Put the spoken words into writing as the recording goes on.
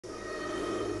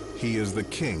He is the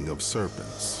king of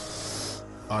serpents,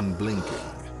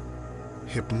 unblinking,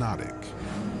 hypnotic,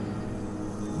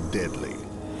 deadly.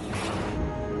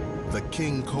 The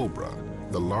king cobra,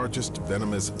 the largest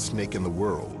venomous snake in the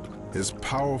world, is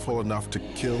powerful enough to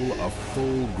kill a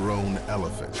full-grown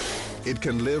elephant. It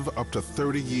can live up to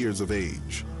 30 years of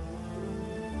age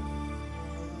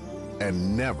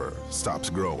and never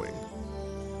stops growing.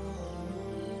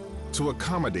 To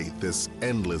accommodate this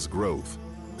endless growth,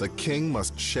 the king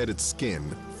must shed its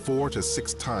skin 4 to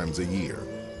 6 times a year.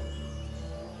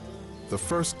 The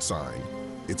first sign,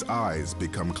 its eyes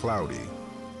become cloudy.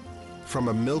 From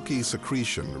a milky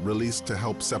secretion released to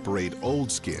help separate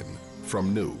old skin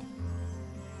from new.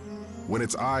 When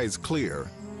its eyes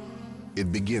clear,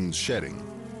 it begins shedding.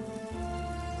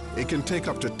 It can take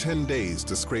up to 10 days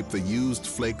to scrape the used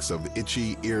flakes of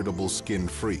itchy, irritable skin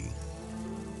free.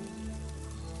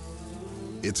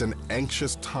 It's an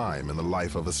anxious time in the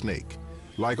life of a snake.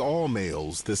 Like all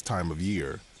males this time of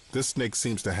year, this snake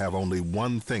seems to have only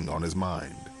one thing on his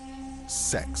mind: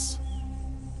 sex.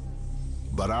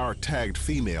 But our tagged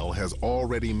female has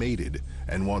already mated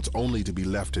and wants only to be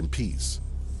left in peace.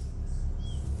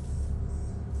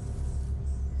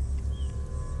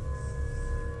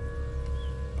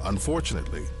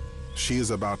 Unfortunately, she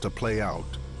is about to play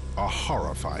out a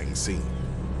horrifying scene.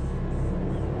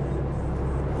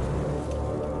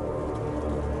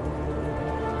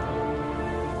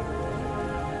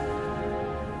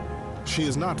 She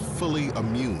is not fully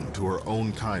immune to her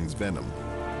own kind's venom,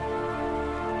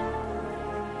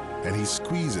 and he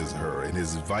squeezes her in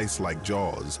his vice-like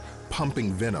jaws,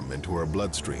 pumping venom into her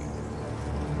bloodstream.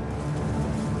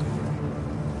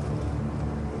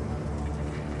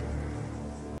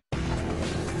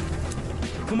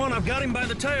 Come on, I've got him by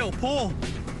the tail. Pull.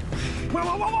 Whoa,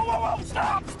 whoa, whoa, whoa, whoa, whoa!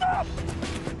 Stop, stop!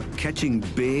 Catching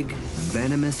big,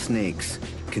 venomous snakes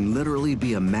can literally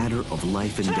be a matter of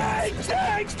life and death.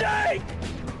 Snake, snake, snake!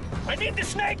 I need the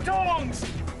snake tongs!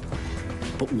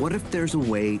 But what if there's a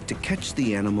way to catch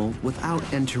the animal without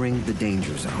entering the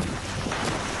danger zone?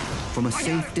 From a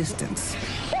safe distance.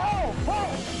 Whoa,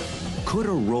 whoa! Could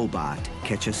a robot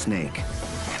catch a snake?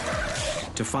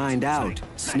 To find out,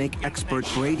 snake expert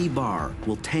Brady Barr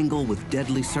will tangle with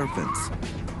deadly serpents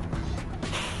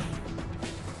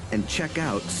and check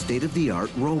out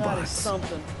state-of-the-art robots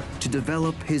to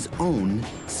develop his own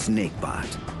snakebot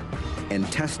and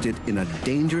test it in a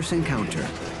dangerous encounter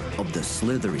of the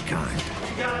slithery kind.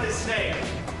 You got this snake.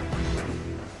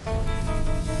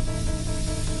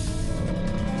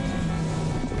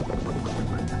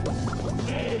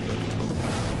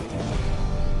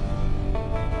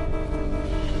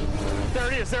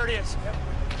 There it is.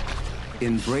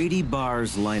 In Brady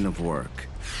Barr's line of work,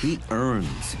 he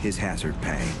earns his hazard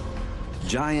pay.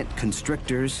 Giant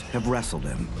constrictors have wrestled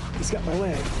him. He's got my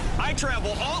leg. I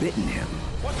travel all... Bitten him.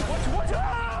 What?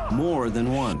 Ah! More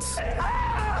than once.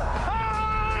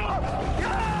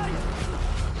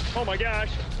 Oh my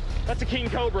gosh, that's a king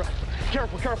cobra.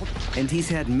 Careful, careful. And he's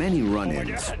had many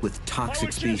run-ins with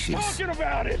toxic species. Talking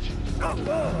about it.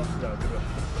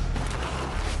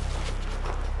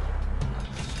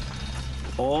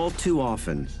 All too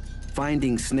often,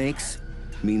 finding snakes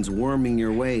means worming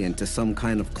your way into some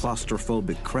kind of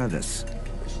claustrophobic crevice.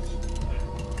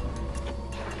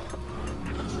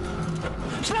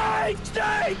 Snake!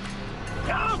 Snake!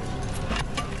 Come!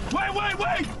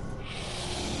 Wait!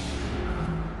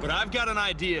 But I've got an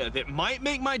idea that might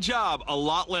make my job a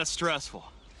lot less stressful.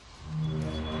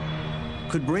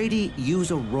 Could Brady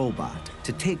use a robot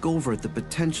to take over the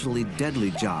potentially deadly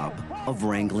job of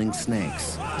wrangling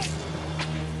snakes?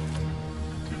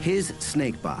 His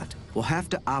snakebot will have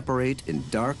to operate in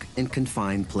dark and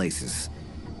confined places.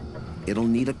 It'll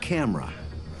need a camera,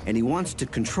 and he wants to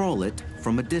control it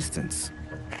from a distance.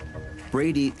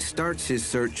 Brady starts his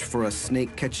search for a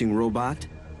snake-catching robot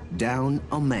down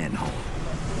a manhole.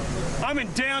 I'm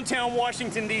in downtown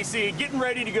Washington, D.C., getting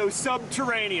ready to go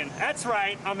subterranean. That's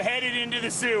right, I'm headed into the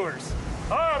sewers.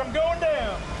 All right, I'm going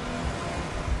down.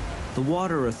 The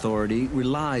Water Authority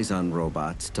relies on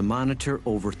robots to monitor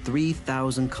over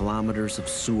 3,000 kilometers of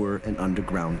sewer and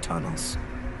underground tunnels.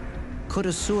 Could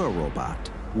a sewer robot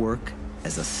work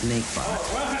as a snake bot?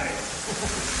 All right.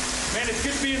 Man, it's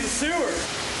good to be in the sewer.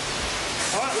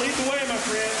 All right, lead the way, my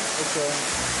friend. Okay.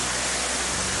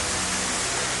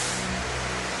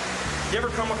 You ever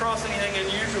come across anything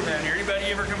unusual down here? Anybody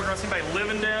ever come across anybody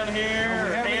living down here?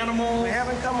 No, animals? We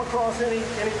haven't come across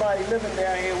anybody living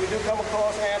down here. We do come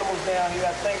across animals down here.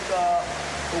 I think the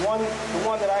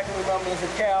one that I can remember is a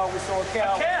cow. We saw a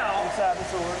cow inside the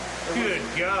sewer. Good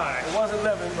God. It wasn't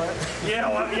living, but... Yeah,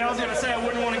 well, I was going to say I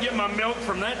wouldn't want to get my milk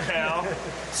from that cow.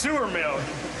 Sewer milk.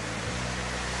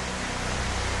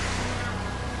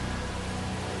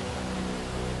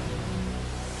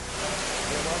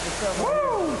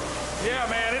 Woo! Yeah,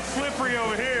 man, it's slippery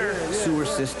over here. Sewer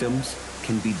systems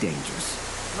can be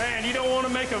dangerous. Man, you don't want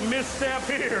to make a misstep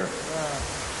here.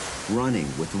 Running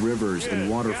with rivers and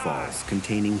waterfalls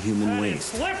containing human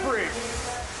waste. Slippery.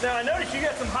 Now, I noticed you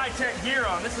got some high-tech gear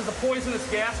on. This is a poisonous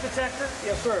gas detector?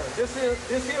 Yes, sir.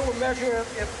 This here will measure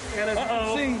if and as you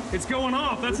can see, it's going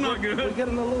off. That's not good. We're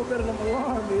getting a little bit of an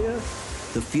alarm here.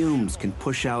 The fumes can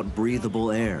push out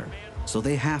breathable air, so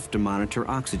they have to monitor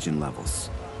oxygen levels.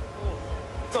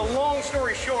 So long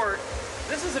story short,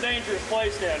 this is a dangerous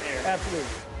place down here. Absolutely.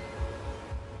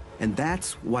 And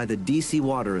that's why the DC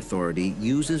Water Authority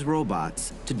uses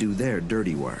robots to do their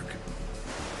dirty work.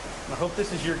 I hope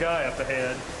this is your guy up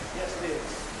ahead. Yes, it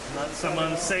is. Not some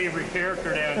unsavory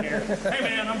character down here. Hey,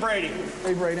 man, I'm Brady.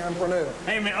 Hey, Brady, I'm Cornell.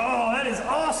 Hey, man, oh, that is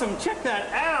awesome. Check that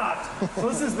out. So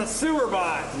this is the sewer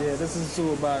bot. Yeah, this is the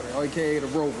sewer bot, aka the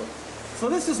rover. So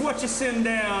this is what you send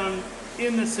down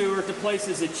in the sewer to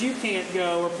places that you can't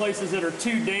go or places that are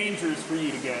too dangerous for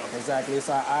you to go. Exactly. It's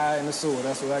our eye in the sewer.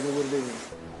 That's exactly what it is.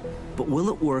 But will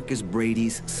it work as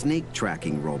Brady's snake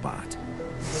tracking robot?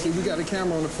 See, we got a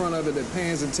camera on the front of it that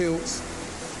pans and tilts,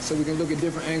 so we can look at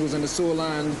different angles in the sewer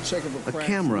line, check if A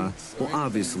camera will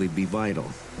obviously be vital.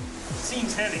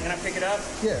 Seems heavy. Can I pick it up?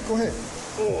 Yeah, go ahead.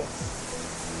 Oh,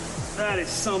 that is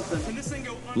something. Can this thing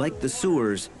go under? Like the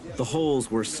sewers, the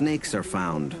holes where snakes are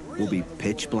found will be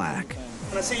pitch black.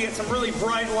 And I see you got some really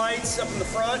bright lights up in the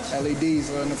front.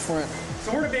 LEDs are in the front.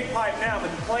 So we're in a big pipe now,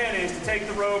 but the plan is to take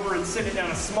the rover and send it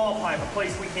down a small pipe, a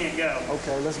place we can't go.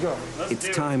 Okay, let's go. It's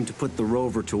time to put the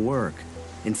rover to work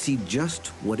and see just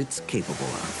what it's capable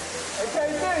of.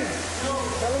 Okay, thanks.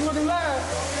 Tell them looking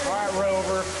live. All right,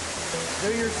 rover,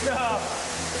 do your stuff.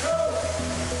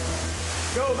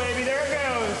 Go, baby, there it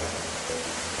goes.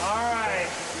 All right,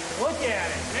 look at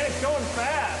it. Man, it's going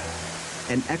fast.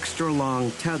 An extra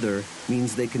long tether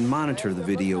means they can monitor the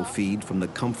video feed from the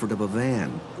comfort of a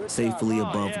van, safely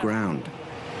above ground.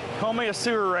 Call me a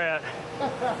sewer rat.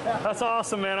 That's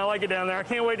awesome, man. I like it down there. I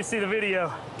can't wait to see the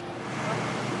video.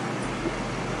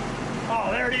 Oh,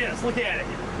 there it is. Look at it.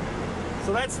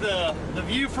 So that's the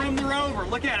view from the rover.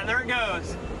 Look at it. There it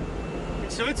goes.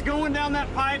 So it's going down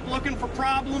that pipe looking for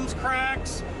problems,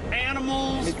 cracks,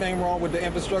 animals. Anything wrong with the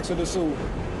infrastructure of the sewer?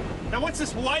 Now, what's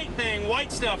this white thing,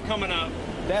 white stuff coming up?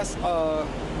 That's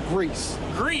grease.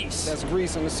 Grease? That's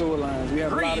grease in the sewer lines. We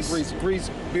have a lot of grease. Grease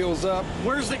builds up.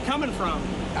 Where's it coming from?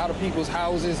 Out of people's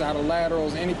houses, out of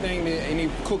laterals, anything, any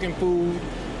cooking food,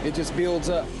 it just builds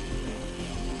up.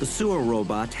 The sewer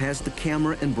robot has the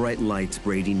camera and bright lights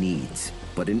Brady needs,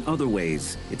 but in other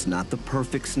ways, it's not the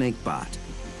perfect snake bot.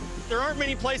 There aren't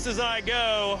many places I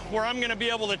go where I'm going to be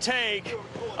able to take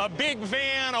a big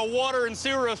van, a water and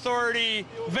sewer authority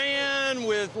van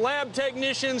with lab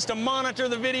technicians to monitor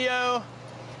the video.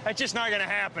 That's just not going to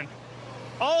happen.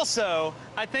 Also,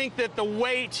 I think that the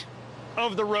weight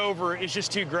of the rover is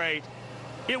just too great.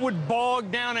 It would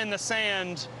bog down in the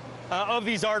sand of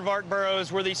these aardvark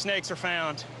burrows where these snakes are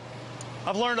found.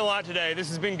 I've learned a lot today. This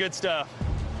has been good stuff.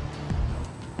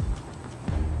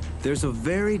 There's a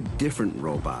very different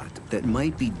robot that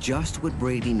might be just what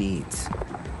Brady needs.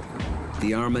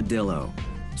 The armadillo.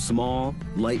 Small,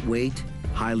 lightweight,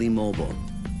 highly mobile.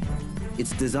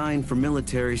 It's designed for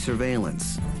military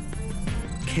surveillance.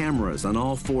 Cameras on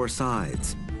all four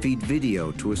sides feed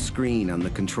video to a screen on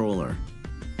the controller.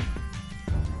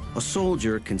 A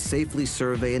soldier can safely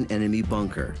survey an enemy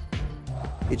bunker.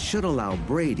 It should allow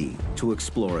Brady to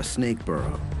explore a snake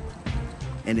burrow.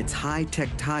 And its high-tech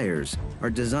tires are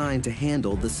designed to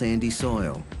handle the sandy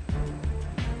soil.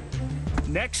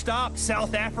 Next stop,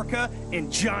 South Africa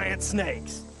and giant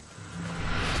snakes.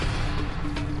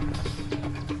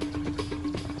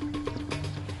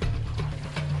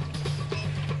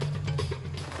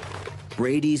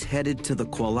 Brady's headed to the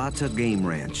Kwalata Game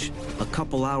Ranch, a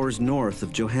couple hours north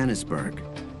of Johannesburg.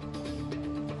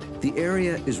 The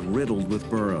area is riddled with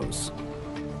burrows,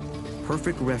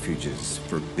 perfect refuges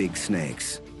for big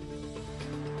snakes.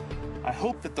 I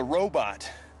hope that the robot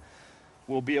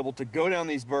will be able to go down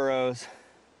these burrows,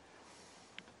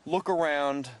 look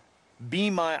around, be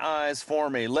my eyes for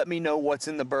me, let me know what's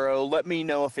in the burrow, let me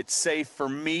know if it's safe for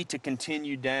me to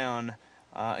continue down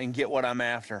and get what I'm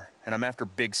after. And I'm after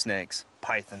big snakes,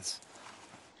 pythons.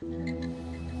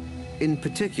 In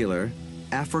particular,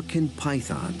 African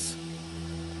pythons.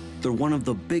 They're one of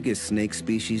the biggest snake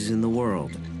species in the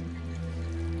world.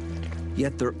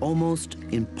 Yet they're almost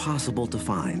impossible to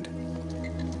find.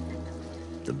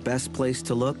 The best place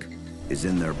to look is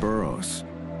in their burrows.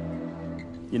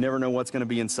 You never know what's going to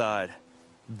be inside.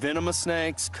 Venomous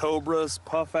snakes, cobras,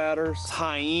 puff adders,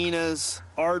 hyenas,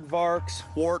 aardvarks,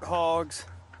 warthogs.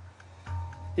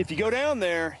 If you go down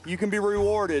there, you can be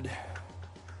rewarded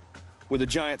with a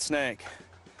giant snake,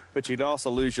 but you'd also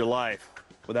lose your life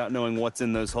without knowing what's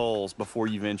in those holes before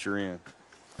you venture in.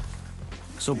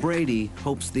 So Brady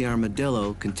hopes the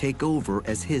armadillo can take over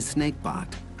as his snake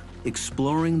bot,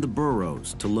 exploring the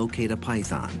burrows to locate a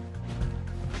python.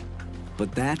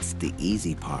 But that's the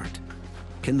easy part.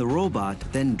 Can the robot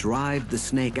then drive the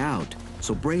snake out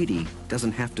so Brady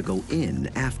doesn't have to go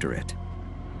in after it?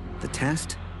 The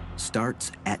test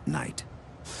starts at night.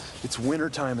 It's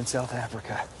wintertime in South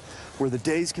Africa, where the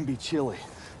days can be chilly,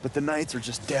 but the nights are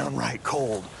just downright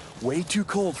cold. Way too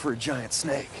cold for a giant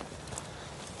snake.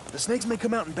 The snakes may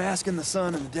come out and bask in the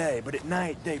sun in the day, but at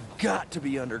night, they've got to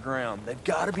be underground. They've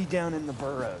got to be down in the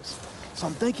burrows. So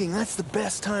I'm thinking that's the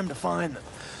best time to find them.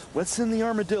 Let's send the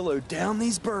armadillo down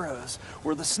these burrows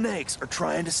where the snakes are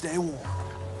trying to stay warm.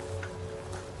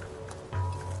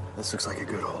 This looks like a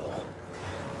good hole.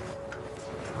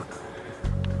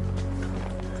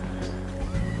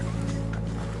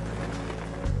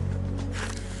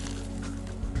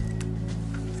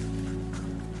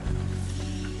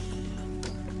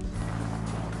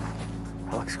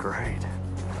 Looks great.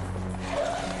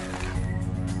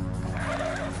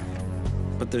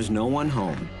 But there's no one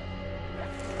home.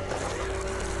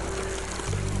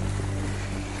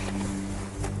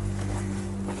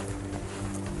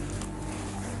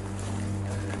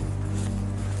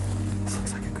 This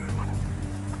looks like a good one.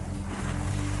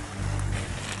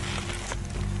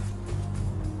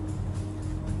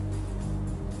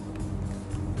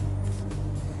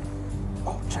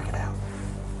 Oh, check it out.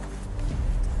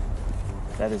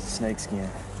 That is a snake skin.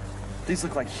 These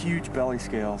look like huge belly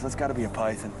scales. That's got to be a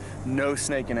python. No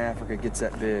snake in Africa gets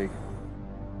that big.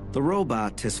 The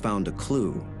robot has found a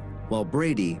clue, while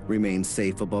Brady remains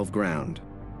safe above ground.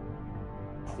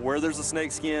 Where there's a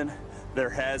snake skin, there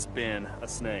has been a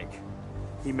snake.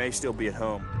 He may still be at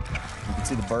home. You can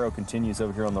see the burrow continues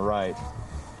over here on the right.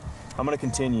 I'm gonna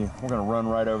continue. We're gonna run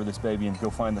right over this baby and go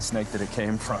find the snake that it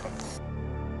came from.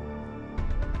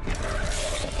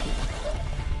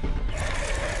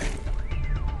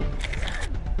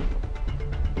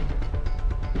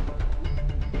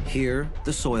 Here,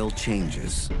 the soil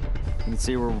changes. You can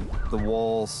see where the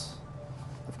walls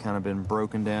have kind of been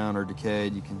broken down or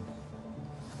decayed. You can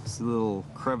see little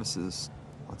crevices,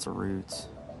 lots of roots.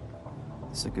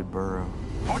 It's a good burrow.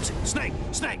 Watch it! Snake!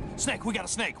 Snake! Snake! We got a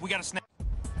snake! We got a snake!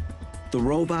 The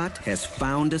robot has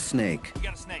found a snake, We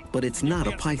got a snake. but it's not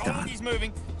a Oh, python. he's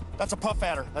moving. That's a puff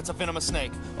adder. That's a venomous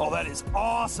snake. Oh, that is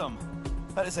awesome.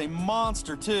 That is a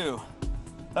monster, too.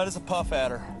 That is a puff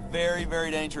adder. Very, very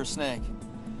dangerous snake.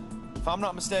 If I'm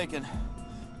not mistaken,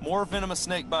 more venomous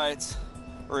snake bites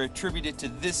are attributed to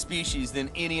this species than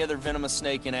any other venomous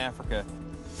snake in Africa.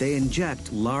 They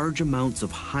inject large amounts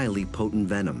of highly potent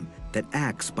venom that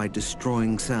acts by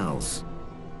destroying cells.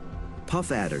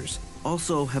 Puff adders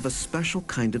also have a special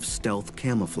kind of stealth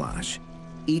camouflage.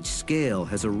 Each scale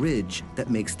has a ridge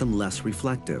that makes them less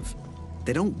reflective.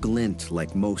 They don't glint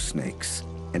like most snakes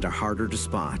and are harder to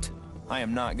spot. I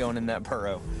am not going in that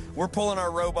burrow. We're pulling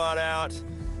our robot out,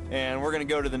 and we're gonna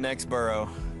go to the next burrow.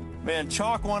 Man,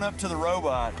 chalk one up to the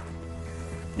robot.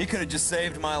 You could have just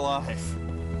saved my life.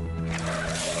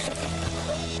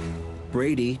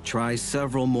 Brady tries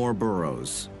several more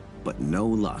burrows, but no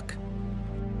luck.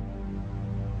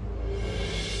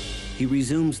 He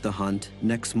resumes the hunt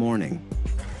next morning.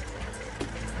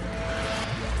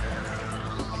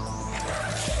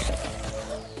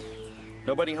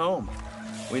 Nobody home.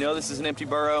 We know this is an empty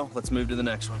burrow. Let's move to the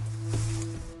next one.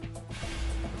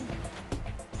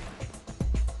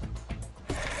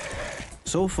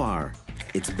 So far,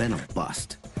 it's been a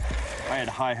bust. I had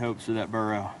high hopes for that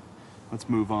burrow. Let's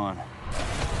move on.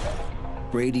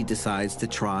 Brady decides to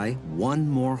try one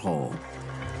more hole.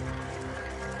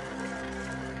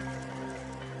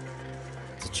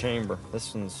 It's a chamber.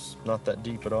 This one's not that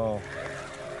deep at all.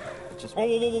 It's just, whoa,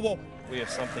 whoa, whoa, whoa, whoa. We have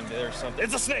something, there's something.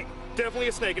 It's a snake. Definitely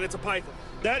a snake, and it's a python.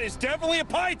 That is definitely a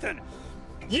python.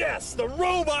 Yes, the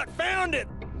robot found it.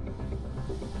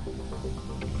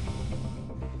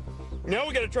 Now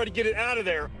we gotta try to get it out of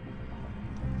there.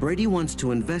 Brady wants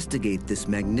to investigate this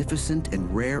magnificent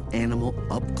and rare animal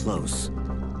up close.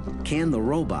 Can the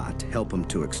robot help him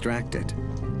to extract it?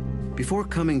 Before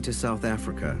coming to South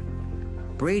Africa,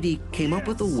 Brady came up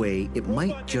with a way it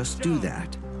might just do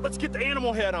that. Let's get the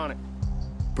animal head on it.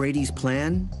 Brady's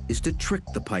plan is to trick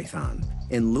the python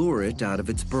and lure it out of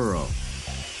its burrow.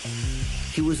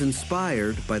 He was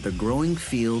inspired by the growing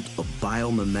field of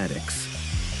biomimetics,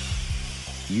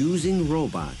 using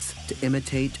robots to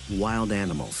imitate wild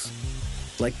animals,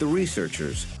 like the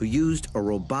researchers who used a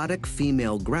robotic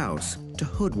female grouse to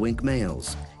hoodwink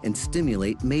males and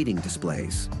stimulate mating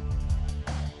displays.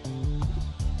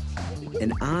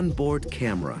 An onboard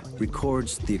camera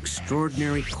records the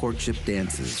extraordinary courtship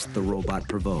dances the robot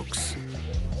provokes.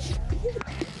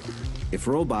 If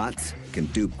robots can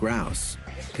dupe grouse,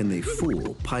 can they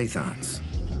fool pythons?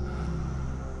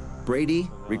 Brady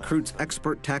recruits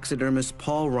expert taxidermist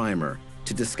Paul Reimer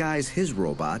to disguise his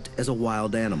robot as a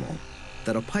wild animal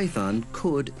that a python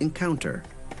could encounter.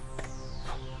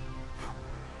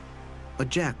 A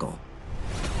jackal.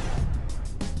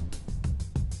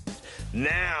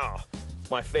 Now,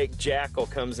 my fake jackal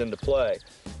comes into play.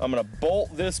 I'm gonna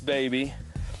bolt this baby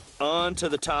onto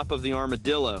the top of the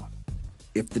armadillo.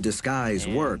 If the disguise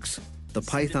works, the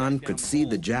python could see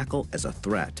the jackal as a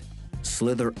threat,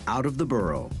 slither out of the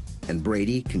burrow, and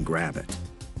Brady can grab it.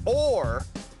 Or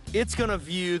it's gonna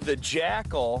view the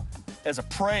jackal as a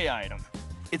prey item.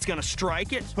 It's gonna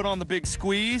strike it, put on the big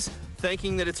squeeze,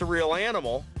 thinking that it's a real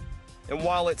animal. And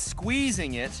while it's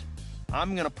squeezing it,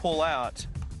 I'm gonna pull out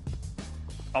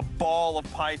a ball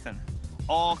of python,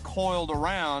 all coiled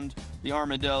around the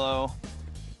armadillo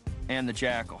and the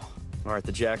jackal. All right,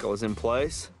 the jackal is in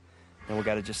place, and we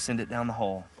gotta just send it down the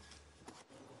hole.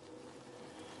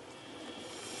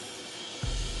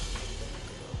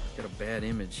 Got a bad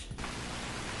image,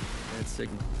 bad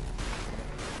signal.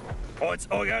 Oh, it's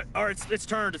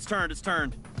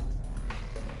turned.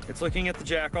 It's looking at the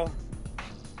jackal.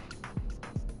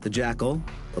 The jackal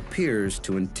appears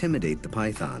to intimidate the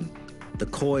python. The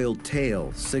coiled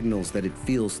tail signals that it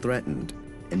feels threatened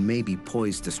and may be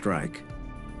poised to strike.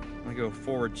 I'm gonna go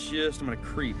forward I'm gonna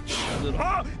creep a little.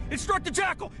 Oh, it struck the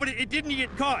jackal, but it didn't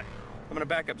get caught. I'm gonna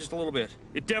back up just a little bit.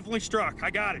 It definitely struck,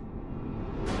 I got it.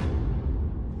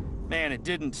 Man, it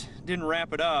didn't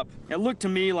wrap it up. It looked to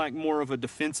me like more of a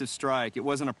defensive strike. It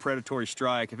wasn't a predatory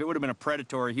strike. If it would have been a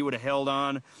predatory, he would have held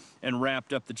on and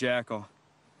wrapped up the jackal.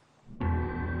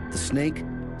 The snake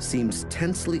seems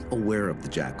tensely aware of the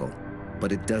jackal,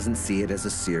 but it doesn't see it as a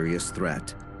serious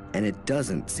threat, and it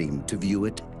doesn't seem to view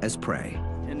it as prey.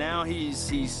 And now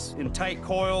he's in tight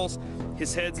coils.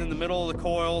 His head's in the middle of the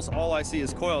coils. All I see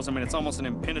is coils. I mean, it's almost an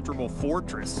impenetrable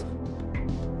fortress.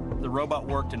 The robot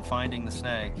worked in finding the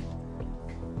snake,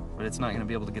 but it's not gonna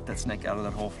be able to get that snake out of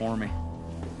that hole for me.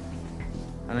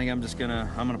 I think I'm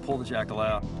gonna pull the jackal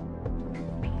out.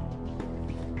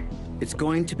 It's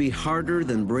going to be harder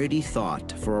than Brady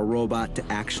thought for a robot to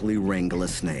actually wrangle a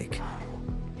snake.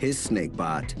 His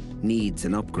snakebot needs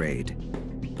an upgrade,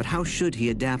 but how should he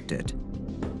adapt it?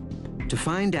 To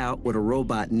find out what a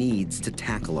robot needs to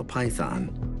tackle a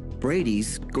python,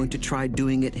 Brady's going to try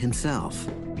doing it himself.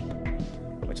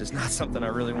 Which is not something I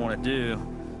really want to do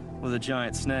with a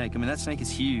giant snake. I mean, that snake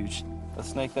is huge. A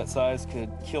snake that size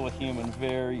could kill a human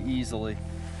very easily.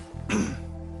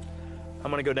 I'm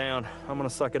gonna go down. I'm gonna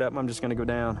suck it up. I'm just gonna go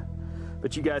down.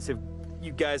 But you guys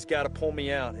got to pull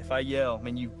me out if I yell. I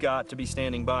mean, you've got to be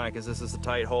standing by because this is a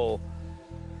tight hole.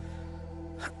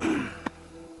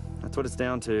 That's what it's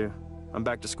down to. I'm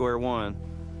back to square one.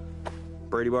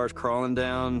 Brady Bar's crawling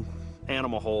down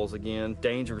animal holes again,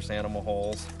 dangerous animal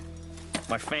holes.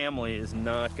 My family is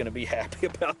not gonna be happy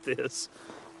about this.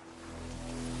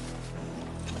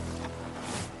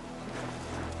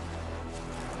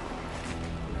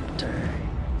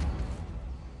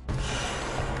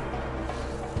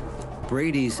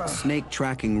 Brady's snake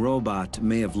tracking robot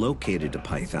may have located a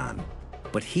python,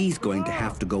 but he's going to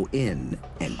have to go in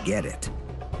and get it.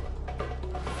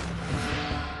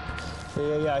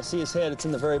 Yeah, I see his head. It's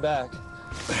in the very back.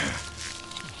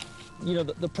 You know,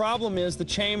 the problem is the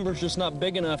chamber's just not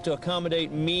big enough to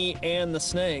accommodate me and the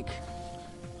snake.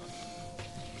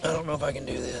 I don't know if I can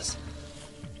do this.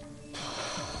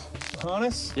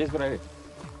 Hannes? Yes, but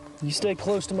You stay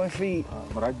close to my feet.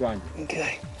 right behind.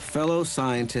 Okay. Fellow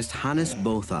scientist Hannes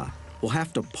Botha will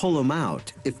have to pull him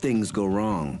out if things go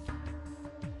wrong.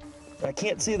 I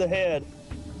can't see the head.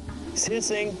 He's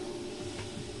hissing.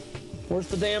 Where's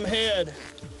the damn head?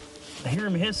 I hear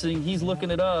him hissing. He's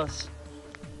looking at us.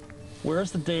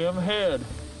 Where's the damn head?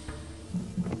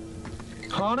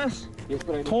 Hannes? Yes,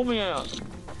 but Pull me out.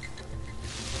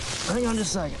 Hang on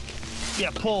just a second. Yeah,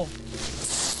 pull.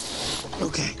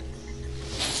 Okay.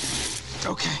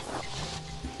 Okay.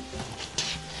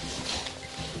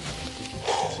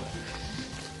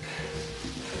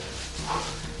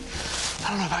 I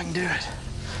don't know if I can do it.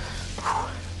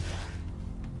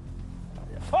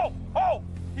 Oh!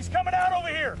 He's coming out over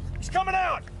here! He's coming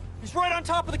out! He's right on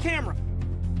top of the camera.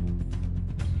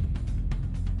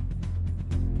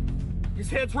 His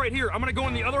head's right here. I'm gonna go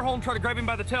in the other hole and try to grab him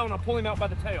by the tail, and I'll pull him out by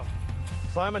the tail.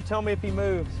 Simon, tell me if he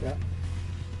moves. Yeah.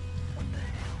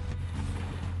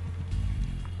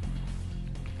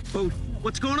 Oh,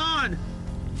 what's going on?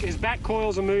 his back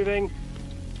coils are moving.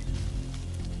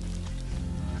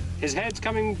 His head's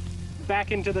coming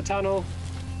back into the tunnel.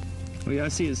 Oh yeah, I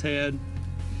see his head.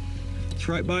 It's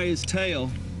right by his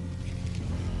tail.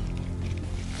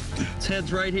 His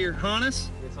head's right here. Hannes,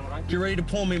 get ready to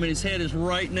pull me, but his head is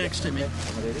right next to me.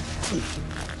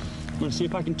 I'm gonna see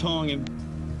if I can tong him.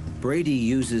 Brady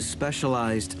uses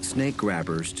specialized snake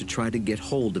grabbers to try to get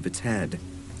hold of its head.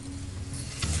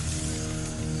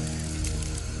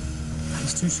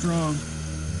 He's too strong.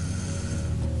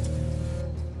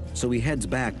 So he heads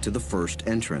back to the first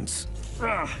entrance.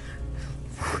 All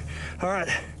right,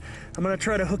 I'm gonna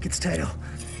try to hook its tail.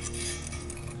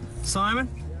 Simon,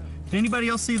 did anybody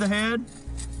else see the head?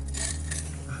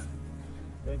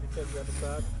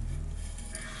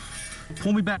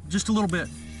 Pull me back just a little bit.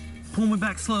 Pull me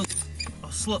back slowly. Oh,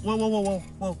 slow. Whoa, whoa, whoa, whoa,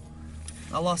 whoa.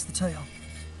 I lost the tail.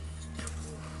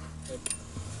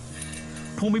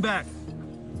 Pull me back.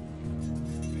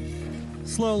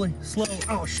 Slowly, slow.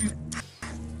 Oh, shoot.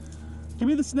 Give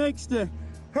me the snake stick.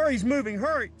 Hurry, he's moving,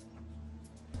 hurry!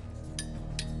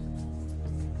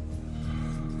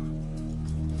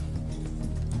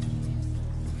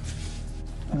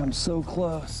 I'm so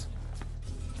close.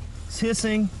 It's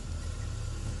hissing.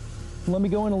 Let me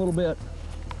go in a little bit.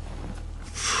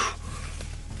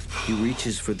 He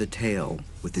reaches for the tail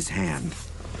with his hand.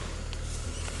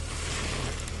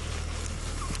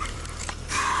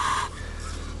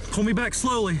 Pull me back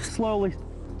slowly, slowly.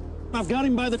 I've got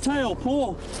him by the tail,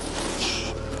 pull.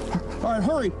 All right,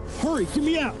 hurry, hurry, get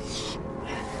me out.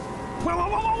 Whoa, whoa,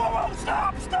 whoa, whoa, whoa,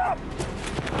 stop, stop.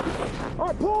 All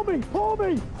right, pull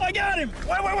me! I got him.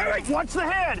 Wait. Watch the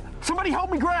head. Somebody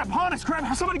help me grab. Hannes,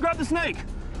 somebody grab the snake.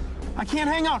 I can't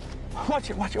hang on. Watch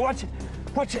it.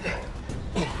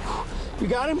 You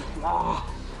got him?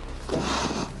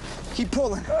 Keep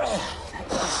pulling.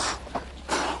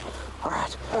 All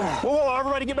right. Whoa,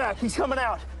 everybody get back. He's coming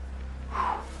out.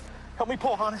 Help me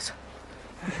pull, Hannes.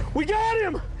 We got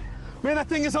him! Man, that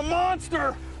thing is a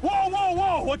monster.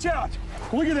 Whoa, watch out.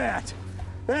 Look at that.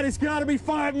 That has got to be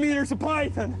 5 meters of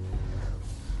python.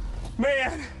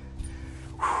 Man,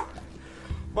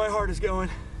 my heart is going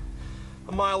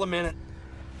a mile a minute.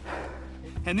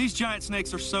 And these giant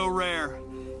snakes are so rare.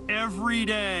 Every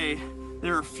day,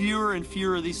 there are fewer and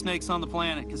fewer of these snakes on the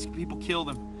planet because people kill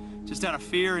them just out of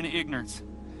fear and ignorance.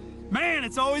 Man,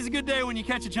 it's always a good day when you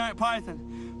catch a giant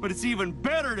python, but it's even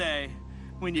better day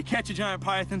when you catch a giant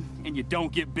python and you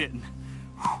don't get bitten.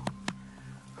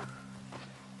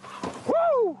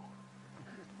 Woo!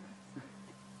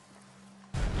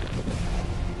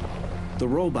 The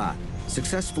robot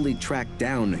successfully tracked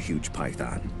down a huge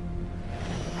python.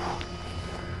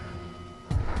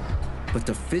 But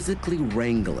to physically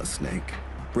wrangle a snake,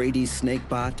 Brady's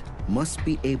snakebot must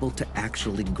be able to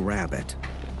actually grab it,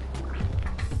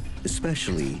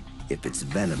 especially if it's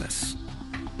venomous.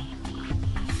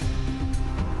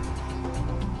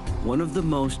 One of the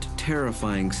most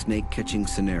terrifying snake-catching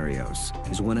scenarios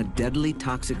is when a deadly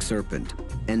toxic serpent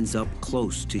ends up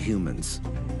close to humans.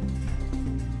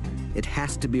 It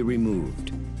has to be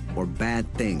removed, or bad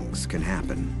things can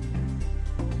happen.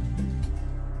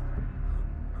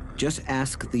 Just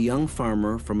ask the young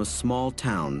farmer from a small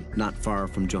town not far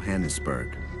from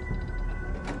Johannesburg.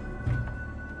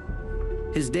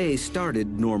 His day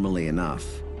started normally enough.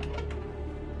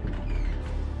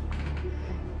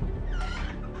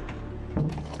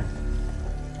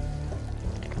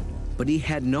 But he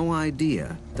had no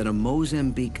idea that a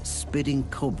Mozambique spitting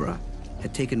cobra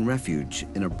had taken refuge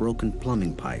in a broken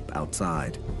plumbing pipe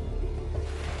outside.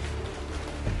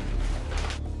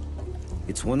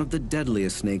 It's one of the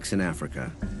deadliest snakes in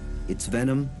Africa. Its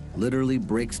venom literally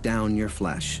breaks down your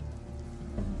flesh.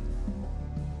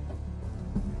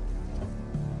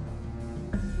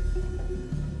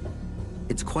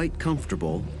 It's quite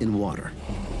comfortable in water.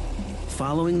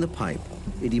 Following the pipe,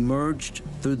 it emerged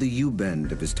through the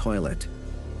U-bend of his toilet.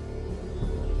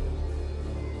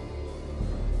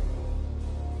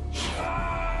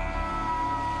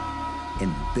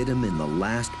 And bit him in the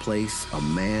last place a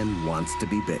man wants to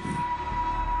be bitten.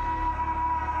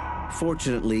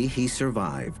 Fortunately, he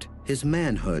survived, his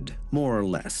manhood more or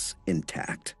less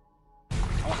intact.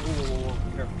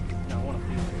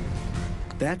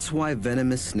 That's why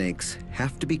venomous snakes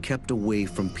have to be kept away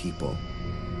from people.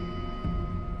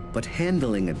 But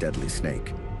handling a deadly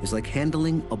snake is like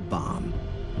handling a bomb.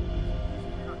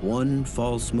 One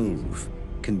false move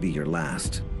can be your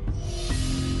last.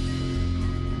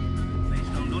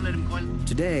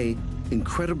 Today,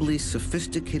 incredibly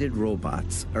sophisticated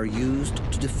robots are used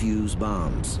to defuse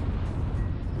bombs.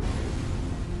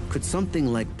 Could something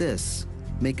like this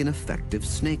make an effective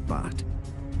snakebot?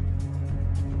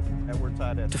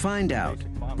 To find out,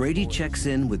 Brady checks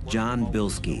in with John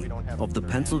Bilski of the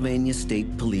Pennsylvania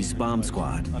State Police Bomb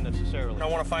Squad. I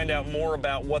want to find out more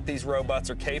about what these robots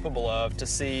are capable of to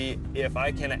see if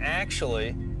I can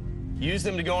actually use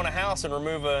them to go in a house and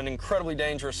remove an incredibly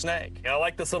dangerous snake. I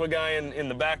like this little guy in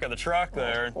the back of the truck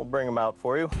there. We'll bring him out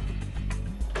for you.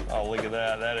 Oh, look at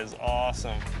that. That is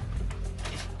awesome.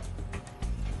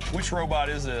 Which robot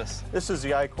is this? This is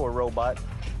the I-Core robot.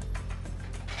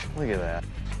 Look at that.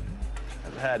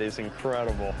 That is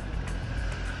incredible.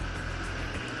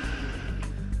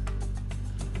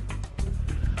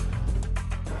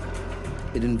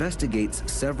 It investigates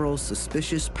several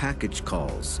suspicious package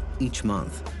calls each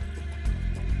month.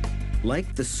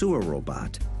 Like the sewer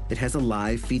robot, it has a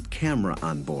live feed camera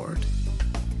on board.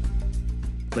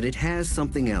 But it has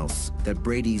something else that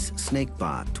Brady's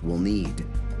SnakeBot will need: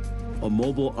 a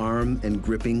mobile arm and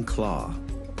gripping claw.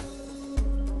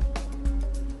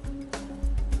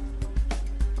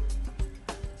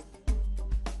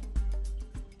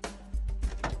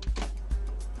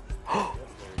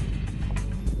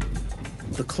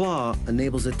 The claw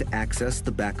enables it to access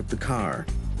the back of the car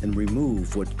and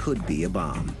remove what could be a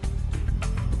bomb.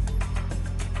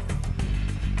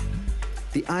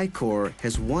 The I-Core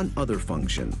has one other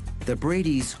function that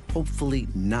Brady's hopefully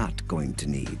not going to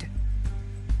need.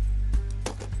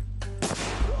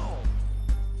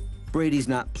 Brady's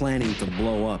not planning to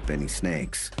blow up any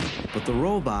snakes, but the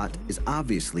robot is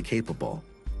obviously capable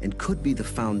and could be the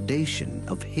foundation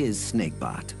of his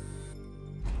SnakeBot.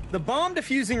 The bomb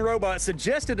diffusing robot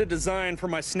suggested a design for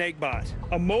my SnakeBot: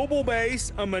 a mobile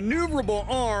base, a maneuverable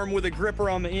arm with a gripper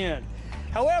on the end.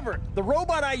 However, the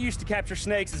robot I use to capture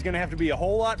snakes is going to have to be a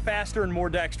whole lot faster and more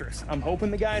dexterous. I'm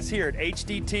hoping the guys here at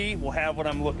HDT will have what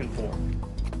I'm looking for.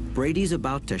 Brady's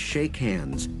about to shake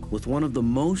hands with one of the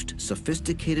most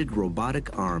sophisticated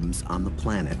robotic arms on the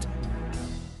planet.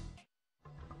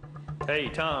 Hey,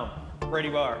 Tom. Brady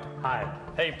Barr. Hi.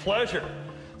 Hey, pleasure.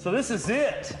 So this is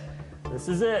it. This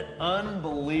is it.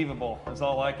 Unbelievable is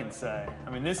all I can say. I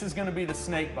mean, this is going to be the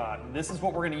SnakeBot, and this is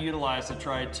what we're going to utilize to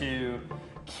try to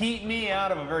keep me out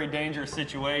of a very dangerous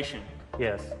situation.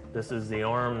 Yes, this is the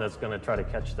arm that's going to try to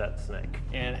catch that snake.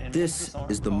 And this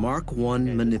is the Mark I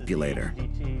manipulator.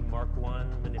 Mark I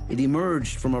manipulator. It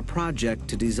emerged from a project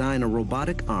to design a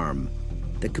robotic arm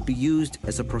that could be used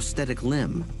as a prosthetic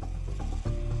limb.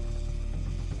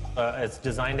 It's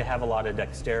designed to have a lot of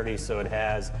dexterity, so it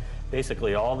has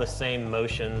basically all the same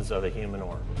motions of a human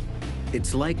arm.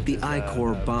 It's like the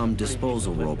I-Core bomb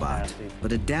disposal robot,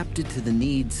 but adapted to the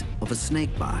needs of a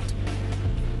SnakeBot.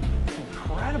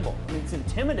 Incredible. I mean, it's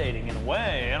intimidating in a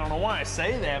way. I don't know why I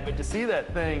say that, but to see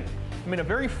that thing, I mean, a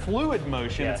very fluid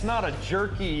motion. Yes. It's not a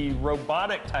jerky,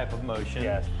 robotic type of motion.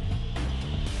 Yes.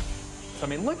 So, I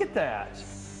mean, look at that.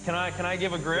 Can I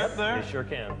give a grip there? You sure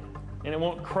can. And it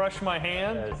won't crush my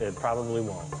hand? It probably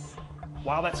won't.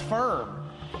 Wow, that's firm.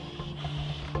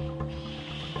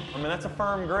 I mean, that's a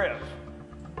firm grip.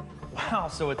 Wow,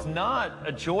 so it's not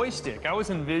a joystick. I was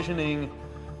envisioning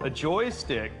a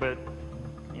joystick, but,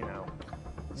 you know,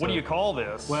 what do you call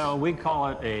this? Well, we call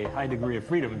it a high degree of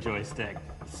freedom joystick.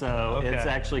 So Okay. It's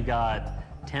actually got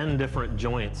 10 different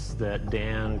joints that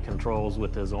Dan controls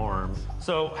with his arm.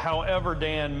 So however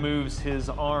Dan moves his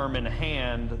arm and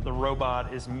hand, the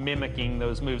robot is mimicking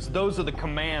those moves. Those are the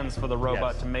commands for the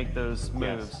robot Yes. to make those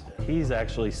moves. Yes. He's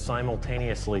actually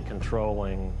simultaneously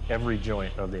controlling every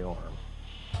joint of the arm.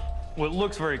 Well, it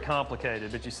looks very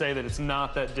complicated, but you say that it's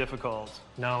not that difficult.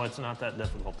 No, it's not that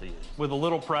difficult to use. With a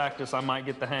little practice, I might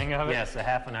get the hang of it. Yes, a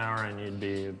half an hour and you'd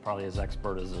be probably as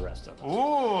expert as the rest of us.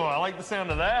 Ooh, I like the sound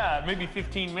of that. Maybe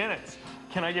 15 minutes.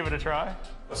 Can I give it a try?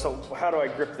 So how do I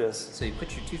grip this? So you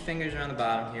put your 2 fingers around the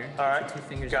bottom here. All right, Put your 2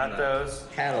 fingers got on those.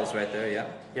 the paddles right there,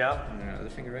 yep. Yep, And then other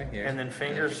finger right here. And then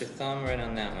fingers. Put your thumb right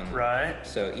on that one. right.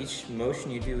 So each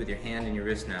motion you do with your hand and your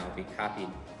wrist now will be copied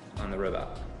on the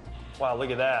robot. Wow,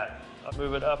 look at that. I'll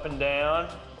move it up and down.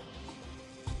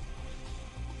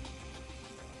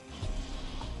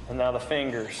 And now the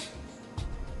fingers.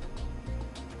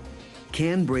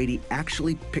 Can Brady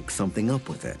actually pick something up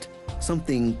with it?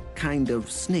 Something kind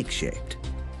of snake-shaped.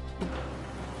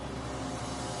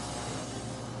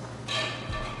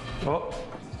 Oh.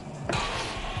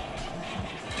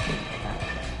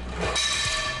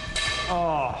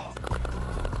 Oh.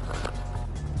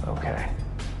 Okay.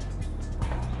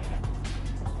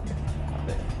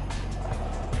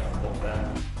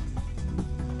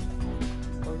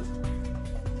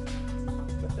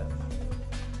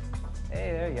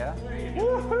 Hey, there you go.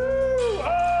 Woohoo!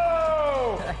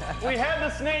 Oh! We had the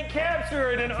snake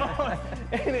captured and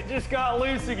it just got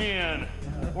loose again.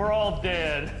 We're all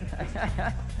dead.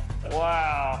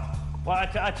 Wow. Well,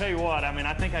 I tell you what, I mean,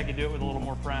 I think I could do it with a little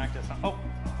more practice. Oh,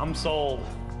 I'm sold.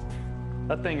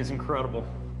 That thing is incredible.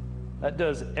 That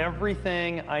does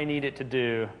everything I need it to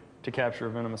do to capture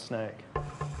a venomous snake.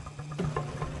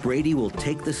 Brady will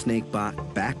take the snake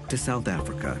bot back to South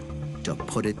Africa to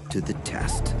put it to the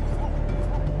test.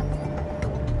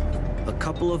 A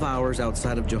couple of hours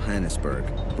outside of Johannesburg,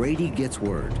 Brady gets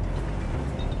word.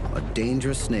 A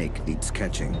dangerous snake needs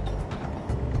catching.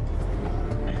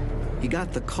 He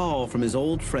got the call from his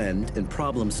old friend and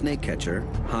problem snake catcher,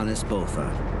 Hannes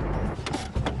Botha.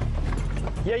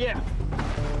 Yeah.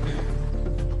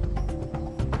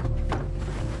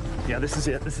 Yeah, this is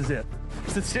it.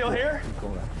 Is it still here?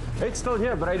 It's still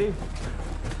here, Brady.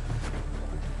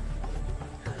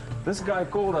 This guy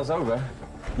called us over.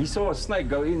 He saw a snake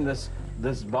go in this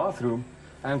bathroom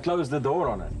and close the door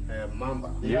on it.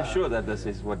 Mamba. You're sure that this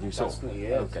is what you saw?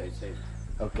 Yes, Okay. I see.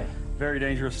 Okay. Very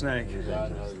dangerous snake.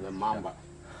 The mamba.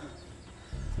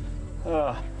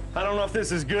 I don't know if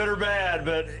this is good or bad,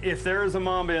 but if there is a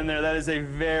mamba in there, that is a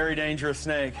very dangerous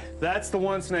snake. That's the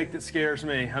one snake that scares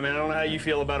me. I mean, I don't know how you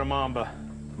feel about a mamba.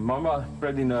 Mama,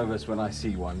 pretty nervous when I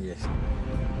see one, yes.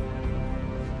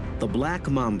 The black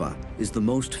mamba is the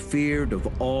most feared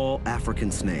of all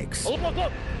African snakes. Oh,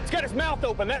 look! It's got its mouth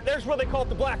open. There's where they call it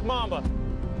the black mamba.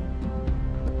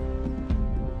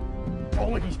 Oh,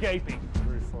 look, he's gaping.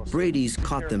 Brady's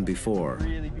caught them before.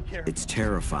 Really be careful. It's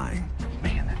terrifying.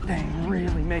 Man, that thing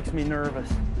really makes me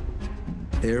nervous.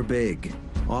 They're big,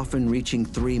 often reaching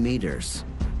 3 meters,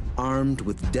 armed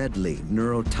with deadly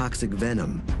neurotoxic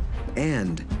venom,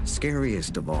 and,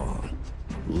 scariest of all,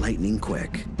 lightning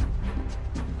quick.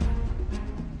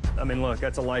 I mean, look,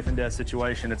 that's a life and death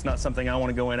situation. It's not something I want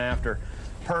to go in after.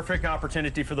 Perfect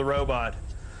opportunity for the robot.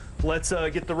 Let's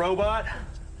get the robot.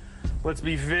 Let's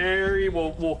be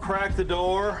we'll crack the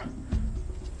door,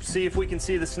 see if we can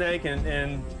see the snake,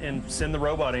 and send the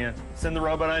robot in. Send the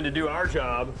robot in to do our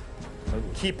job.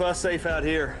 Keep us safe out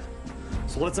here.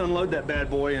 So let's unload that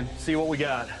bad boy and see what we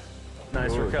got.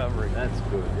 Nice Good. recovery. That's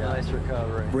good. Yeah. Nice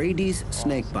recovery. Brady's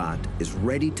snake bot is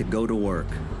ready to go to work.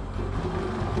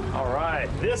 All right,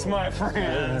 this, my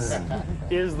friends,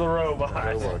 is the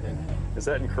robot. Is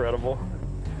that incredible?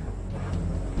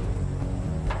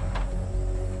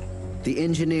 The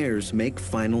engineers make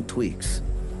final tweaks.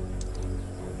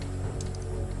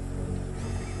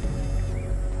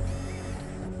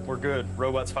 We're good.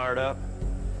 Robot's fired up.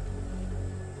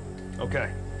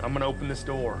 Okay, I'm gonna open this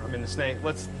door. I mean, the snake,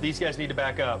 these guys need to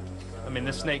back up. I mean,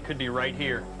 this snake could be right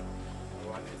here.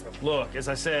 Look, as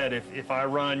I said, if I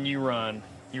run, you run.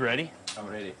 You ready? I'm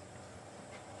ready.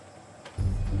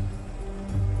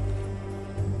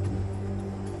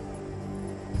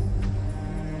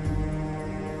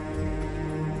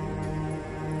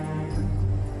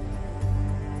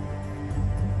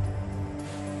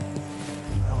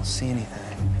 I don't see anything.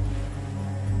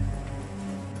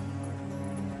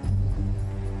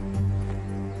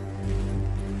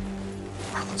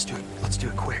 All right, let's do it. Let's do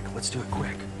it quick. Let's do it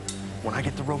quick. When I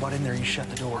get the robot in there, you shut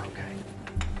the door, okay?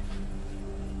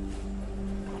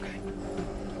 Okay.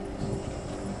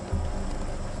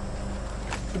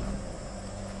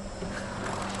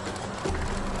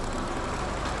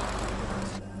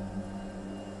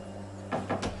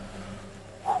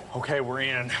 Okay, we're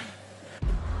in.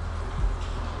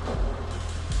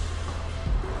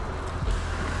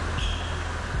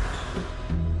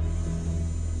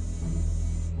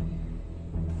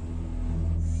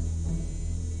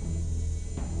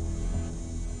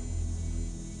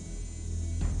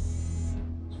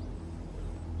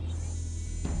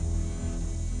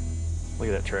 Look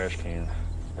at that trash can.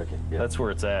 Okay. Yeah. That's where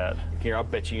it's at. Here, I'll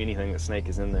bet you anything the snake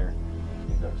is in there.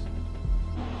 It does.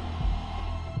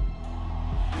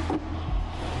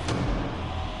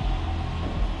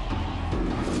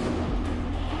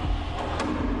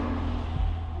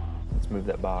 Let's move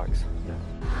that box.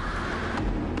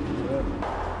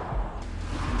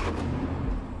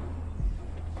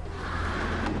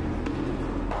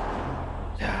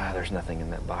 Yeah, there's nothing in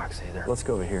that box either. Let's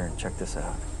go over here and check this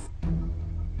out.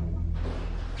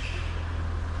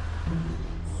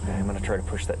 Okay, I'm gonna try to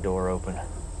push that door open.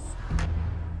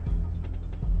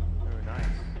 Very nice.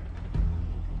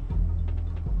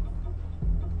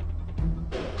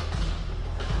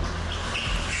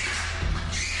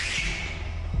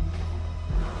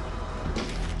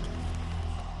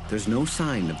 There's no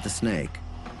sign of the snake.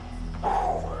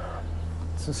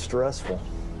 This is stressful.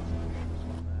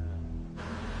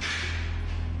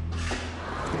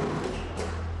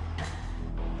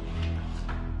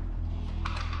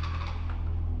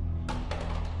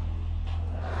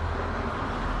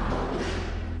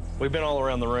 We've been all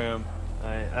around the room.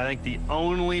 I think the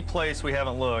only place we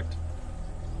haven't looked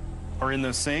are in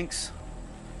those sinks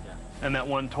and that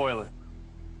one toilet.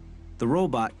 The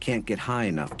robot can't get high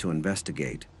enough to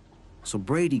investigate, so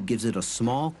Brady gives it a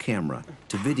small camera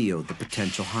to video the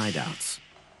potential hideouts.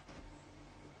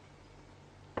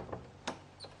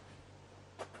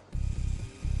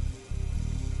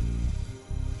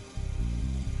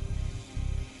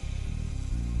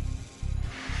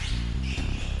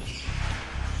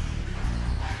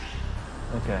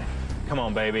 Okay, come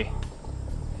on, baby.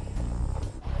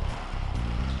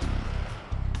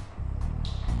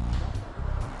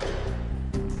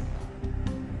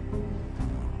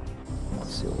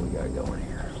 Let's see what we got going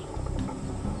here.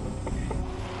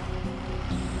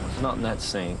 It's not in that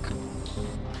sink.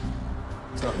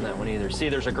 It's not in that one either. See,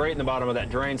 there's a grate in the bottom of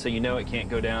that drain, so you know it can't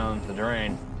go down the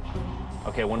drain.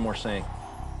 Okay, one more sink.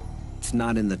 It's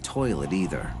not in the toilet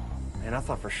either. And I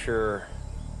thought for sure.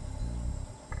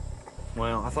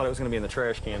 Well, I thought it was going to be in the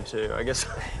trash can, too. I guess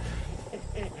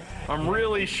I'm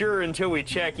really sure until we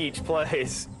check each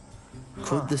place.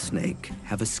 Could the snake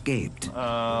have escaped?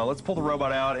 Let's pull the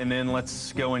robot out, and then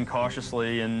let's go in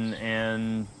cautiously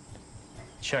and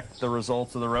check the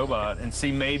results of the robot and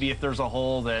see maybe if there's a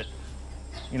hole that,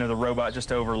 you know, the robot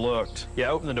just overlooked.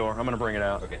 Yeah, open the door. I'm going to bring it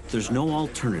out. Okay. There's no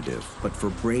alternative but for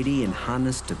Brady and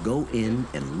Hannes to go in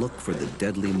and look for the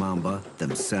deadly mamba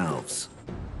themselves.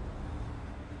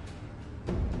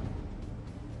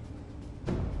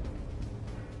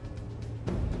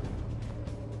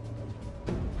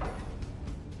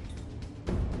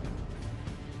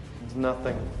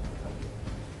 Nothing.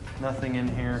 Nothing in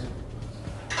here.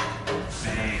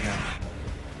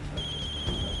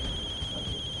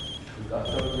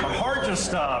 My heart just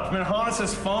stopped. Man,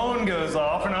 Hannes' phone goes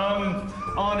off and I'm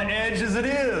on edge as it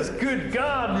is. Good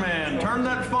God, man. Turn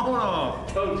that phone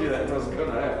off. Told you that wasn't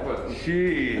gonna happen.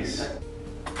 Jeez.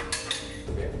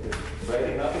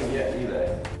 Brady, nothing yet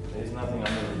either. There's nothing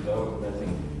under the door,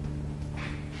 nothing.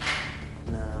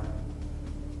 No.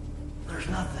 There's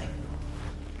nothing.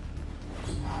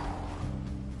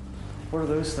 What are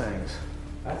those things?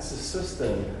 That's the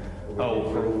cistern.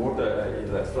 Oh, where the water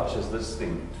that flushes this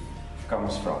thing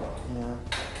comes from. Yeah.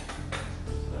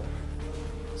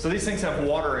 So these things have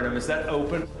water in them. Is that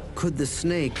open? Could the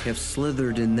snake have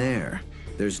slithered in there?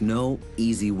 There's no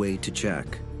easy way to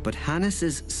check, but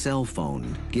Hannes' cell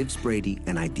phone gives Brady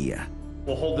an idea.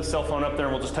 We'll hold the cell phone up there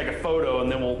and we'll just take a photo and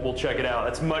then we'll check it out.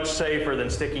 It's much safer than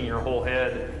sticking your whole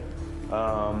head.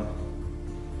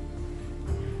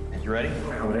 You ready?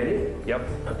 I'm ready? Yep.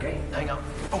 Okay, hang on.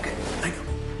 Okay, hang on.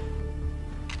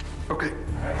 Okay.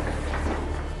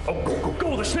 Oh,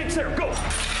 go, the snake's there, go!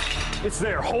 It's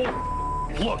there, hold.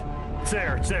 Look, it's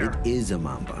there, it's there. It is a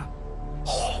mamba.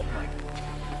 Oh my.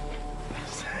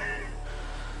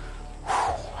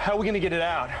 How are we gonna get it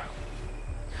out?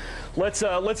 Let's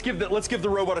give the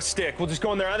robot a stick. We'll just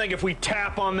go in there. I think if we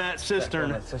tap on that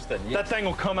cistern, that thing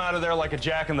will come out of there like a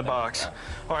jack-in-the-box.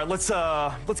 All right, let's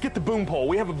get the boom pole.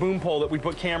 We have a boom pole that we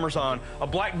put cameras on. A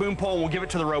black boom pole, and we'll give it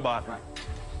to the robot.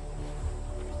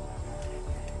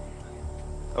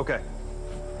 Okay.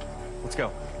 Let's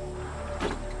go.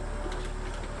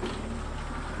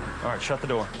 All right, shut the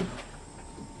door.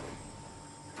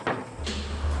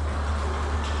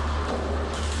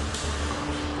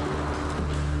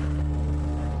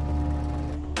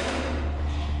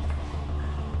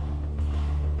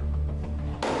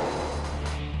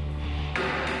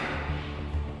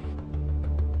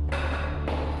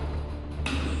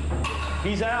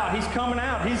 He's out. He's coming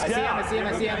out. He's down. I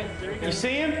see him. You see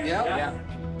him? Yeah.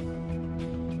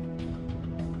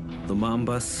 The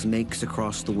mamba snakes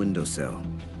across the windowsill.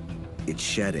 It's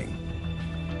shedding.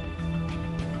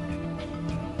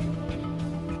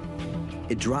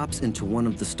 It drops into one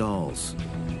of the stalls.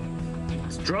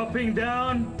 It's dropping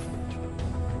down.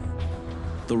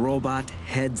 The robot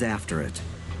heads after it,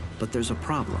 but there's a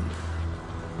problem.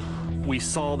 We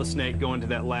saw the snake go into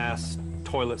that last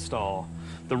toilet stall.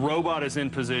 The robot is in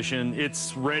position.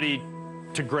 It's ready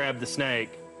to grab the snake.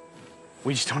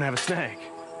 We just don't have a snake.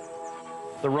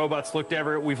 The robot's looked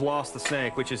everywhere. We've lost the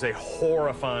snake, which is a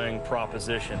horrifying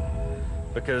proposition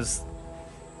because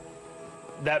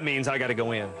that means I got to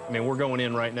go in. I mean, we're going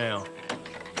in right now.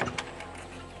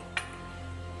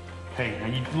 Hey,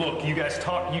 now look, you guys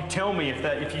talk. You tell me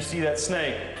if you see that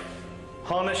snake.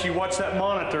 Hannes, you watch that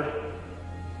monitor.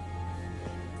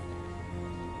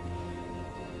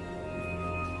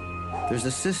 There's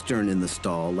a cistern in the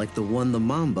stall like the one the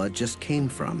mamba just came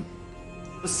from.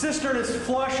 The cistern is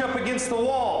flush up against the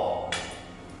wall.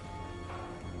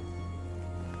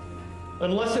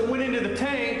 Unless it went into the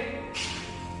tank.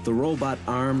 The robot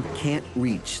arm can't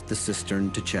reach the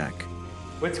cistern to check.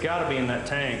 It's got to be in that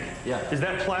tank. Yeah. Is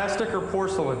that plastic or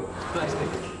porcelain? Plastic.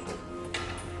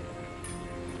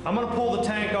 I'm gonna pull the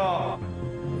tank off.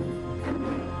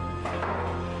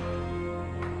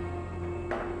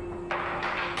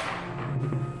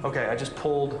 Okay, I just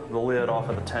pulled the lid off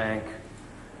of the tank.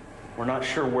 We're not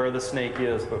sure where the snake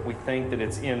is, but we think that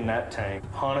it's in that tank.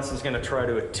 Hannes is gonna try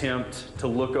to attempt to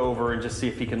look over and just see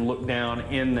if he can look down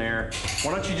in there.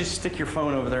 Why don't you just stick your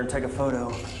phone over there and take a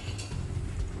photo?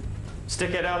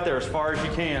 Stick it out there as far as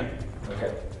you can.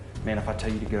 Okay. Man, if I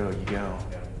tell you to go, you go.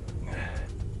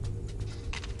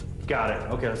 Got it.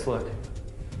 Okay, let's look.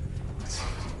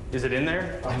 Is it in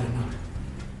there? I don't know.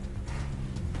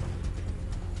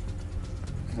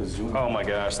 Oh my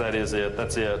gosh, that is it.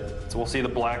 That's it. So we'll see the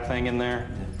black thing in there.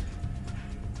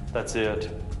 That's it.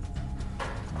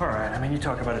 All right, I mean, you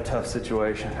talk about a tough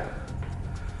situation.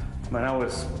 I mean, I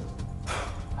was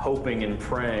hoping and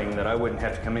praying that I wouldn't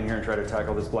have to come in here and try to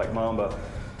tackle this black mamba.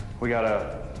 We got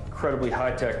a incredibly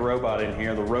high-tech robot in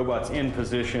here. The robot's in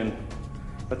position,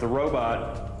 but the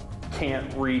robot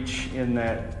can't reach in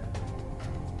that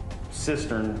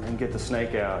cistern and get the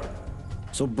snake out.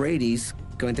 So Brady's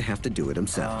going to have to do it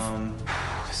himself.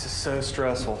 This is so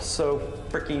stressful, so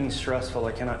freaking stressful,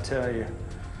 I cannot tell you.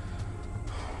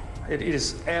 It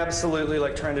is absolutely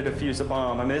like trying to defuse a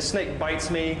bomb. I mean, this snake bites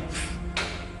me.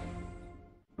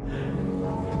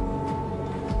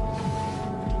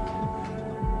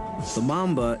 The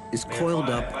mamba is coiled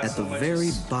up at the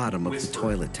very bottom of the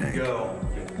toilet tank. Go.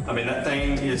 I mean, that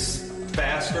thing is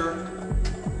faster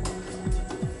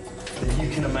than you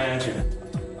can imagine.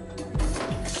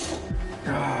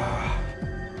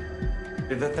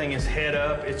 If that thing is head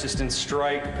up, it's just in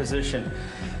strike position.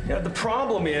 You know, the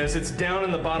problem is it's down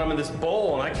in the bottom of this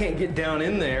bowl and I can't get down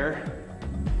in there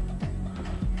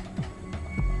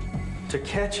to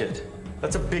catch it.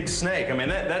 That's a big snake. I mean,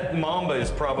 that mamba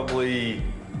is probably,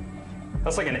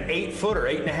 that's like an 8-footer,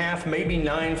 8.5, maybe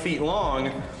 9 feet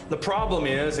long. The problem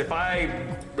is if I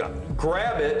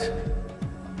grab it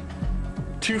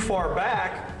too far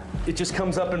back, it just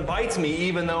comes up and bites me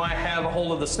even though I have a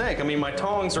hold of the snake. I mean, my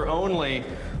tongs are only,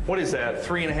 what is that,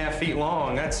 3.5 feet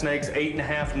long. That snake's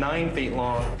 8.5, 9 feet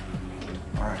long.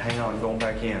 All right, hang on, I'm going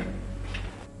back in.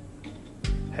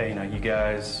 Hey, now you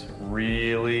guys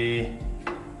really,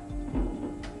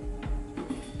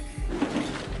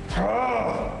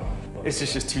 it's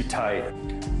just too tight.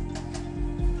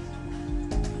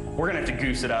 We're gonna have to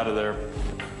goose it out of there.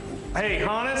 Hey,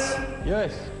 Hannes?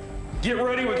 Yes. Get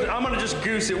ready with, I'm gonna just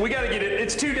goose it. We gotta get it,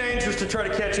 it's too dangerous to try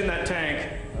to catch in that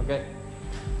tank. Okay.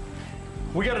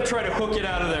 We gotta try to hook it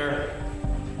out of there.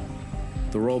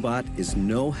 The robot is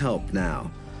no help now.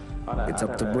 It's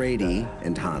up to Brady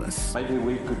and Hannes. Maybe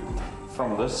we could,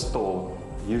 from this stall,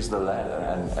 use the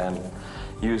ladder and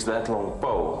use that long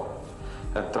pole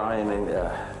and try and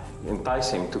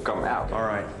entice him to come out. All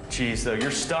right, geez, though,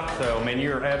 you're stuck though, man.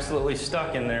 You're absolutely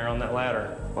stuck in there on that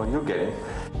ladder. Well, you get him.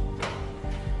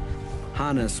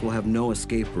 Hannes will have no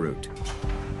escape route.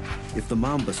 If the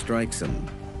mamba strikes him,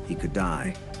 he could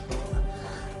die.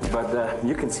 But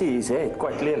you can see his head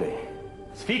quite clearly.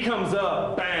 If he comes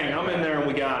up, bang, I'm in there and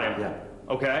we got him. Yeah.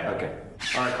 Okay? Okay.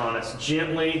 All right, Hannes,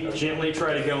 gently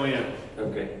try to go in.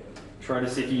 Okay. Try to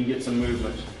see if you can get some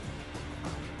movement.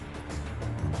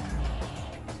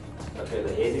 Okay, the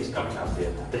head is coming up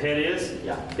here. The head is?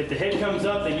 Yeah. If the head comes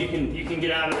up, then you can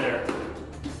get out of there.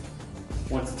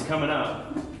 Once it's coming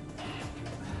up.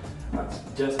 That's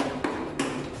just.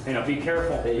 Hey, now be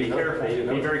careful. There you Be go. careful. There you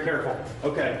go. Be very careful.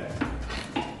 Okay.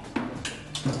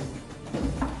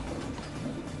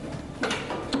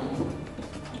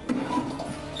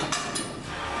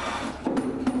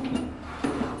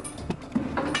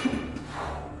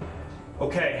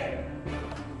 Okay.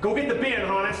 Go get the bin,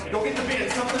 Hannes. Go get the bin.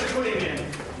 Something to put him in.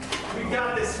 We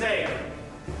got this snake.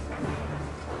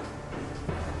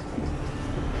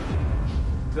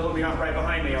 Bill, you're not right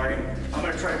behind me, are you? I'm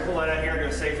gonna try to pull that out here to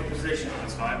a safer position.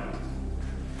 That's fine.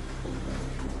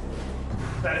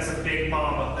 That is a big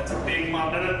mamba. That's a big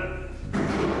mamba.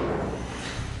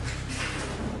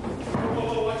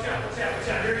 Whoa, watch out, watch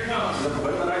out. Here he comes. No,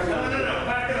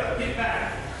 back up, get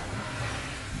back.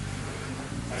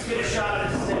 Let's get a shot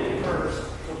at his snake first.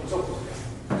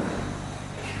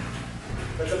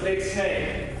 That's a big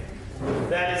snake.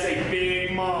 That is a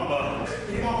big mamba.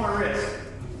 Get him off my wrist.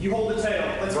 You hold the tail.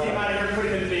 Let's get him out of here and put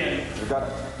him in the bin. You got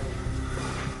it.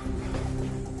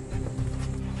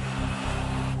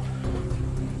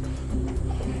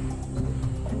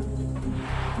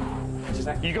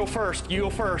 You go first. You go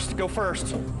first. Go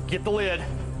first. Get the lid.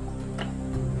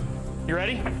 You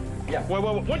ready? Yeah. Wait.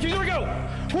 1, 2, 3, go!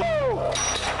 Whoa!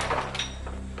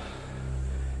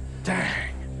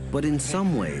 Dang. But in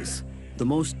some ways, the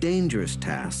most dangerous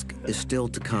task is still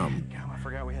to come. I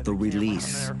forgot we had The camera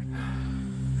release. on there.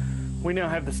 We now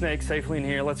have the snake safely in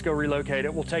here. Let's go relocate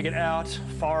it. We'll take it out,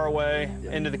 far away,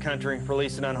 into the country,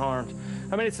 release it unharmed.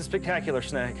 I mean, it's a spectacular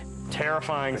snake.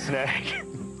 Terrifying snake.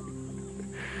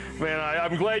 Man,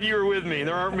 I'm glad you were with me.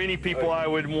 There aren't many people I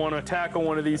would want to tackle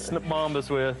one of these mambas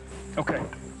with. Okay.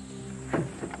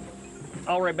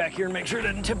 I'll right back here and make sure it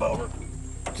doesn't tip over.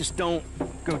 Just don't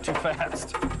go too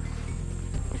fast.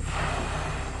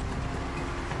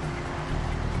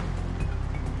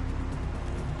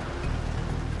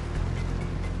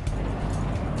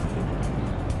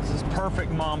 This is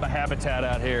perfect mamba habitat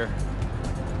out here.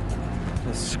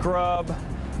 The scrub.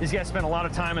 These guys spend a lot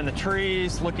of time in the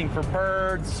trees looking for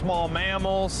birds, small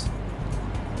mammals.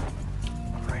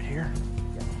 Right here.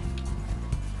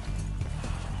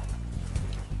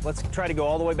 Let's try to go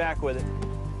all the way back with it.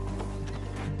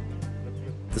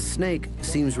 The snake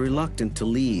seems reluctant to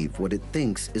leave what it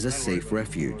thinks is a safe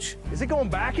refuge. Is it going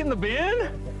back in the bin?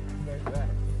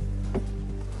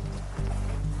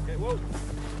 Okay, whoa.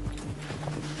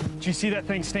 Did you see that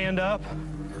thing stand up?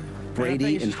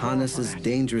 Brady and Hannes's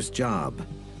dangerous job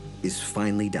is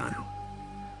finally done.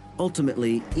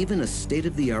 Ultimately, even a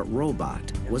state-of-the-art robot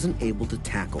wasn't able to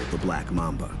tackle the black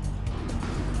mamba.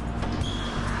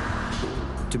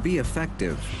 To be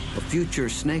effective, a future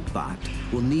snakebot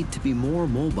will need to be more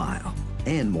mobile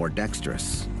and more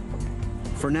dexterous.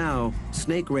 For now,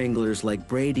 snake wranglers like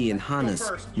Brady and Hannes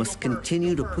must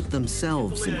continue to put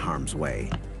themselves in harm's way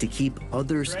to keep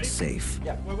others safe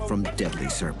from deadly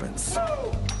serpents.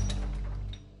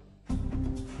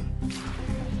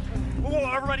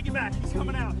 Whoa, everybody get back. He's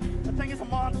coming out. That thing is a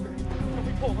monster. Let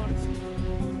me pull,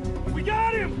 Hannes. We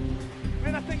got him!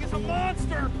 Man, that thing is a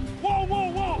monster. Whoa,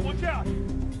 whoa, whoa, watch out.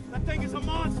 That thing is a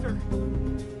monster.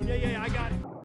 Yeah, I got him.